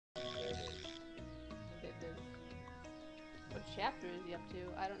chapter is he up to?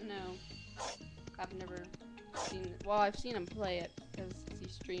 I don't know. I've never seen it. Well, I've seen him play it because he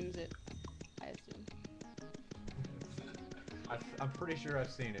streams it, I assume. I'm pretty sure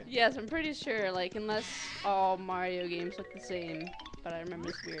I've seen it. Yes, I'm pretty sure, like, unless all Mario games look the same. But I remember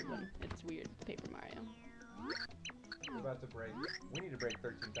this weird one. It's weird, Paper Mario. We're about to break. We need to break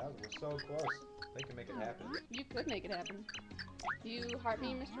 13,000. We're so close. They can make it happen. You could make it happen. Do you heart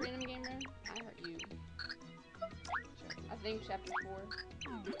me, Mr. Random Gamer? I heart you. I think chapter 4. I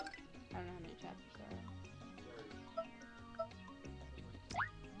don't know how many chapters there are.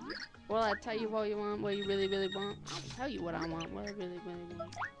 Well, I tell you what you want, what you really, really want. I'll tell you what I want, what I really, really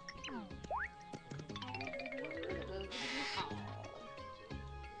want.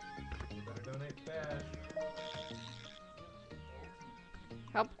 You better donate fast.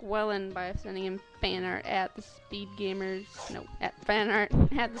 Help Gwellen by sending him fan art at TheSpeedGamers. No, at fanart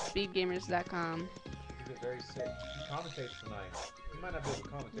at TheSpeedGamers.com. He's a very sick. He commentates tonight. He might not be able to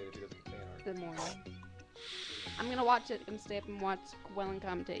commentate if he doesn't fan art. Good morning. I'm gonna watch it and stay up and watch Gwellen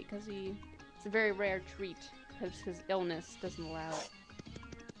commentate because it's a very rare treat because his illness doesn't allow it.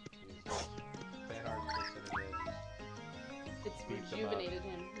 Fan art It's rejuvenated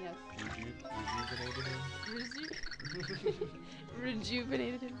him, yes.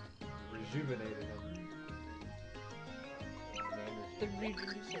 Rejuvenated him? Rejuvenated him. Rejuvenated him. The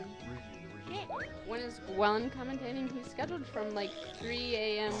revolution. When is Gwellen commentating? He's scheduled from like 3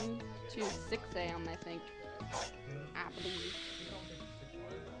 a.m. to 6 a.m. I think. I believe.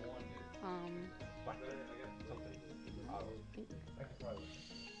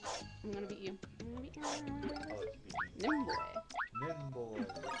 I'm gonna beat you. I'm gonna beat you. Nimboy. Nimboy.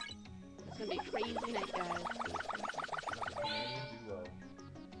 It's gonna be a crazy night, guys.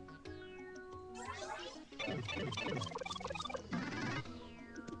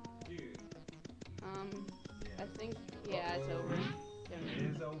 I think, yeah, it's over. It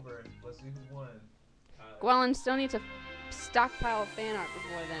is over. Let's see who won. Gwellen still needs a stockpile of fan art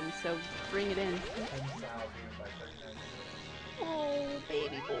before then, so bring it in. Oh,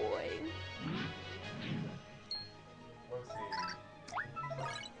 baby boy. Let's see.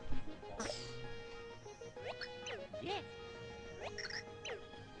 Yeah.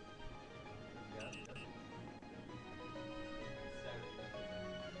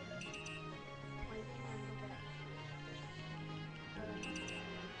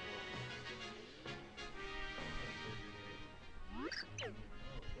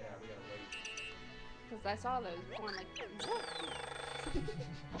 Because I saw those before, I'm like, whoa. It's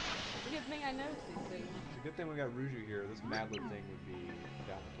a good thing I noticed these things. It's a good thing we got Ruju here. This Mad Lib thing would be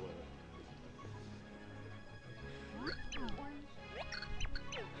down the toilet.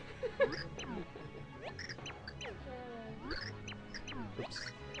 Oops.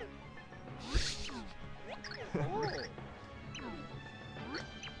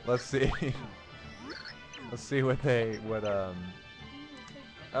 Let's see. Let's see what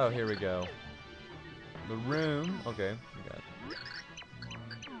oh, here we go. The room. Okay, we got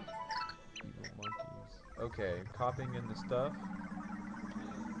evil monkeys. Okay, copying in the stuff.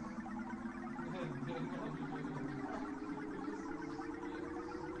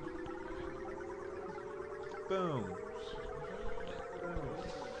 Boom.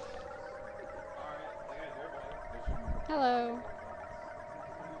 Hello.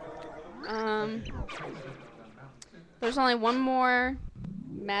 There's only one more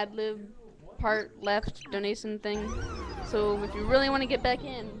Mad Lib part left, donation thing. So if you really want to get back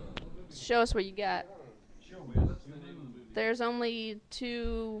in, show us what you got. There's only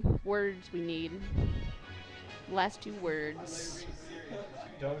 2 words we need. Last 2 words.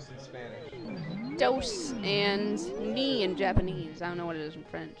 Dose in Spanish. Dose and ni in Japanese. I don't know what it is in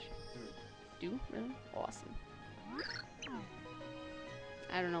French. Do? Really? Awesome.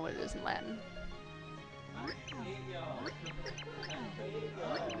 I don't know what it is in Latin.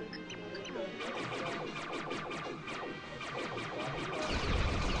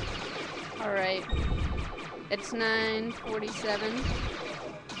 Alright. It's 9:47.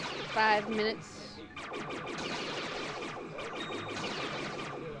 5 minutes.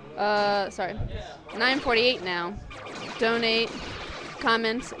 Sorry. 9:48 now. Donate,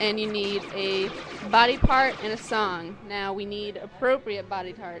 comments, and you need a body part and a song. Now we need appropriate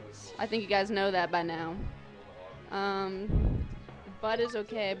body parts. I think you guys know that by now. Butt is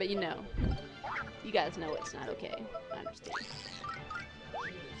okay, but you know. You guys know it's not okay. I understand.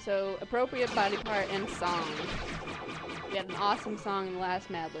 So, appropriate body part and song. We had an awesome song in the last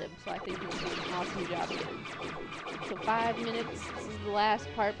Mad Lib, so I think you did an awesome job again. So 5 minutes. This is the last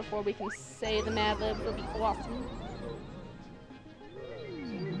part before we can say the Mad Lib. It'll be awesome.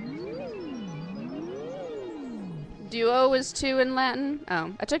 duo is 2 in Latin?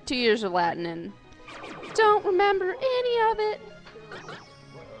 Oh, I took 2 years of Latin and don't remember any of it.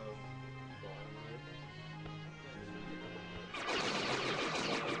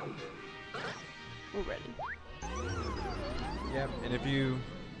 We're ready. Yep, and if you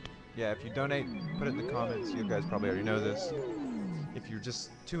donate, put it in the comments. You guys probably already know this. If you're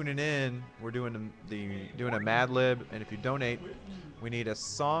just tuning in, we're doing a Mad Lib, and if you donate, we need a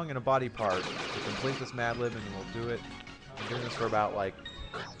song and a body part to complete this Mad Lib, and we'll do it. I'm doing this for about like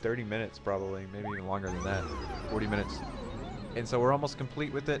 30 minutes, probably, maybe even longer than that, 40 minutes. And so we're almost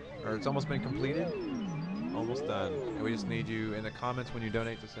complete with it, or it's almost been completed, almost done. And we just need you in the comments when you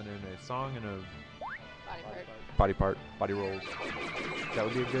donate to send in a song and a body rolls. That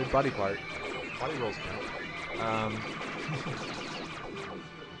would be a good body part. Body rolls count.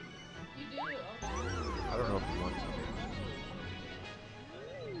 I don't know if you want to.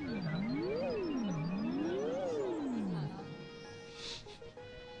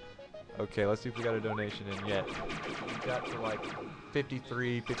 Okay, let's see if we got a donation in yet. We got to like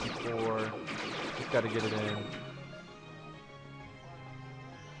 53, 54. Just got to get it in.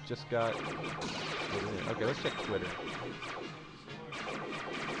 Just got. Okay, let's check Twitter.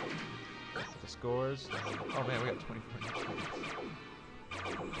 The scores. Oh man, we got 24.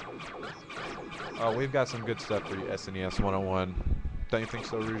 Oh, we've got some good stuff for you, SNES 101. Don't you think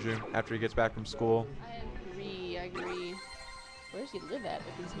so, Ruju? After he gets back from school. I agree. Where does he live at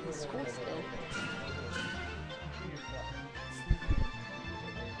if he's in school still?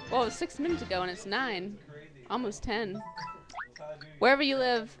 Well, it was 6 minutes ago and it's 9. Almost 10. Wherever you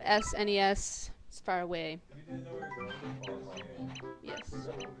live, SNES, it's far away. Yes.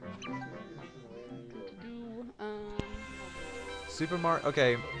 Super Mario.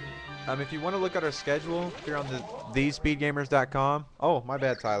 Okay. If you want to look at our schedule, if you're on the TheSpeedGamers.com. Oh, my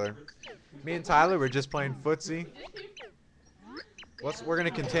bad, Tyler. Me and Tyler were just playing footsie. We're gonna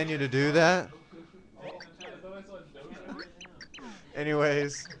continue to do that.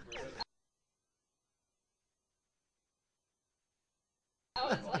 Anyways. I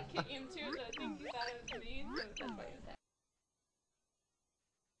was like kicking him too, so I think he thought it was me, so that's why he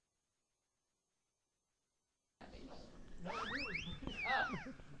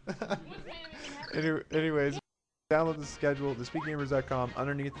was Anyways, download the schedule, TheSpeedGamers.com.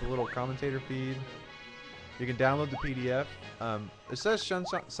 Underneath the little commentator feed, you can download the PDF. It says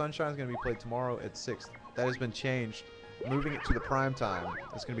Sunshine's going to be played tomorrow at 6. That has been changed, moving it to the prime time.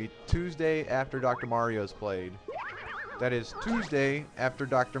 It's going to be Tuesday after Dr. Mario's played. That is Tuesday after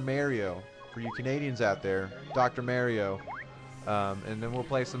Dr. Mario. For you Canadians out there, Dr. Mario. And then we'll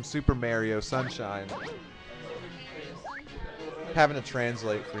play some Super Mario Sunshine. Having to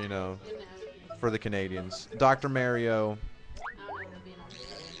translate for, you know, for the Canadians. Dr. Mario.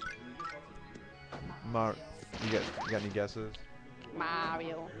 You got any guesses?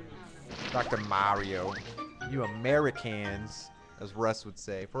 Mario. Dr. Mario. You Americans, as Russ would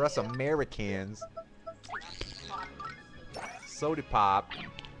say. For us Americans. Soda pop.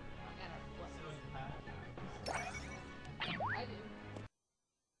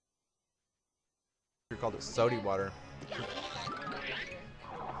 We called it soda water.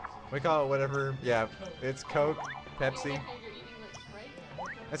 We call it whatever. Yeah, it's Coke, Pepsi.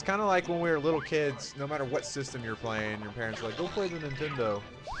 It's kind of like when we were little kids. No matter what system you're playing, your parents are like, "Go play the Nintendo."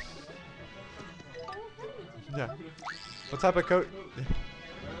 Yeah. What type of Coke?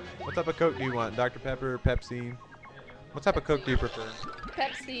 What type of Coke do you want? Dr. Pepper, Pepsi? What type of Coke do you prefer?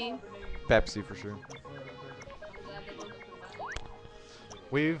 Pepsi. Pepsi for sure.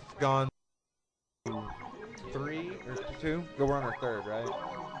 We've gone 3 or 2. Go, we're on our 3rd, right?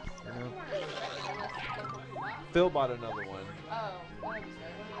 Phil bought another one.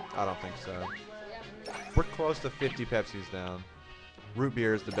 I don't think so. We're close to 50 Pepsis down. Root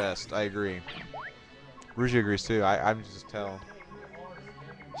beer is the best. I agree. Ruji agrees too. I can just tell.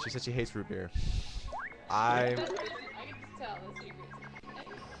 She said she hates root beer. I can tell.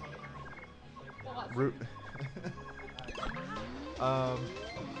 Root.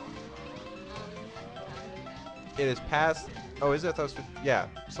 It is past. Oh, is it? I thought it was, yeah,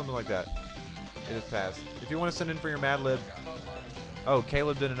 something like that. It is past. If you want to send in for your Mad Lib. Oh,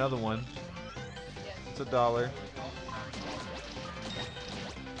 Caleb did another one. It's $1.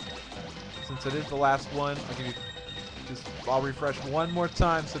 Since it is the last one, I'll give you I'll refresh one more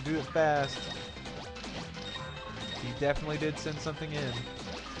time, so do it fast. He definitely did send something in.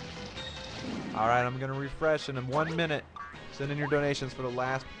 Alright, I'm gonna refresh in 1 minute. Send in your donations for the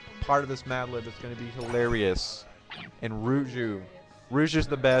last part of this Mad Lib. It's gonna be hilarious. And Ruju's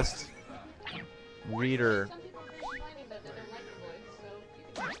the best reader.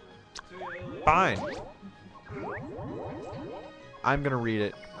 Fine. I'm gonna read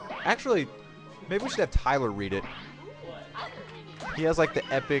it. Actually, maybe we should have Tyler read it. He has like the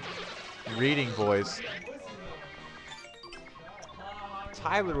epic reading voice.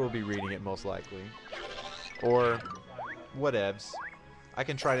 Tyler will be reading it most likely, or whatevs. I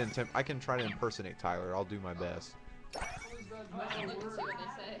can try to impersonate Tyler. I'll do my best.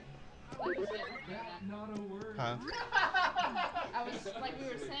 Huh? I was like we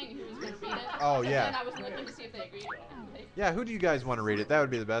were saying who was going to read it. Oh yeah. And I was looking to see if they agreed. Yeah, who do you guys want to read it? That would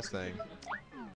be the best thing.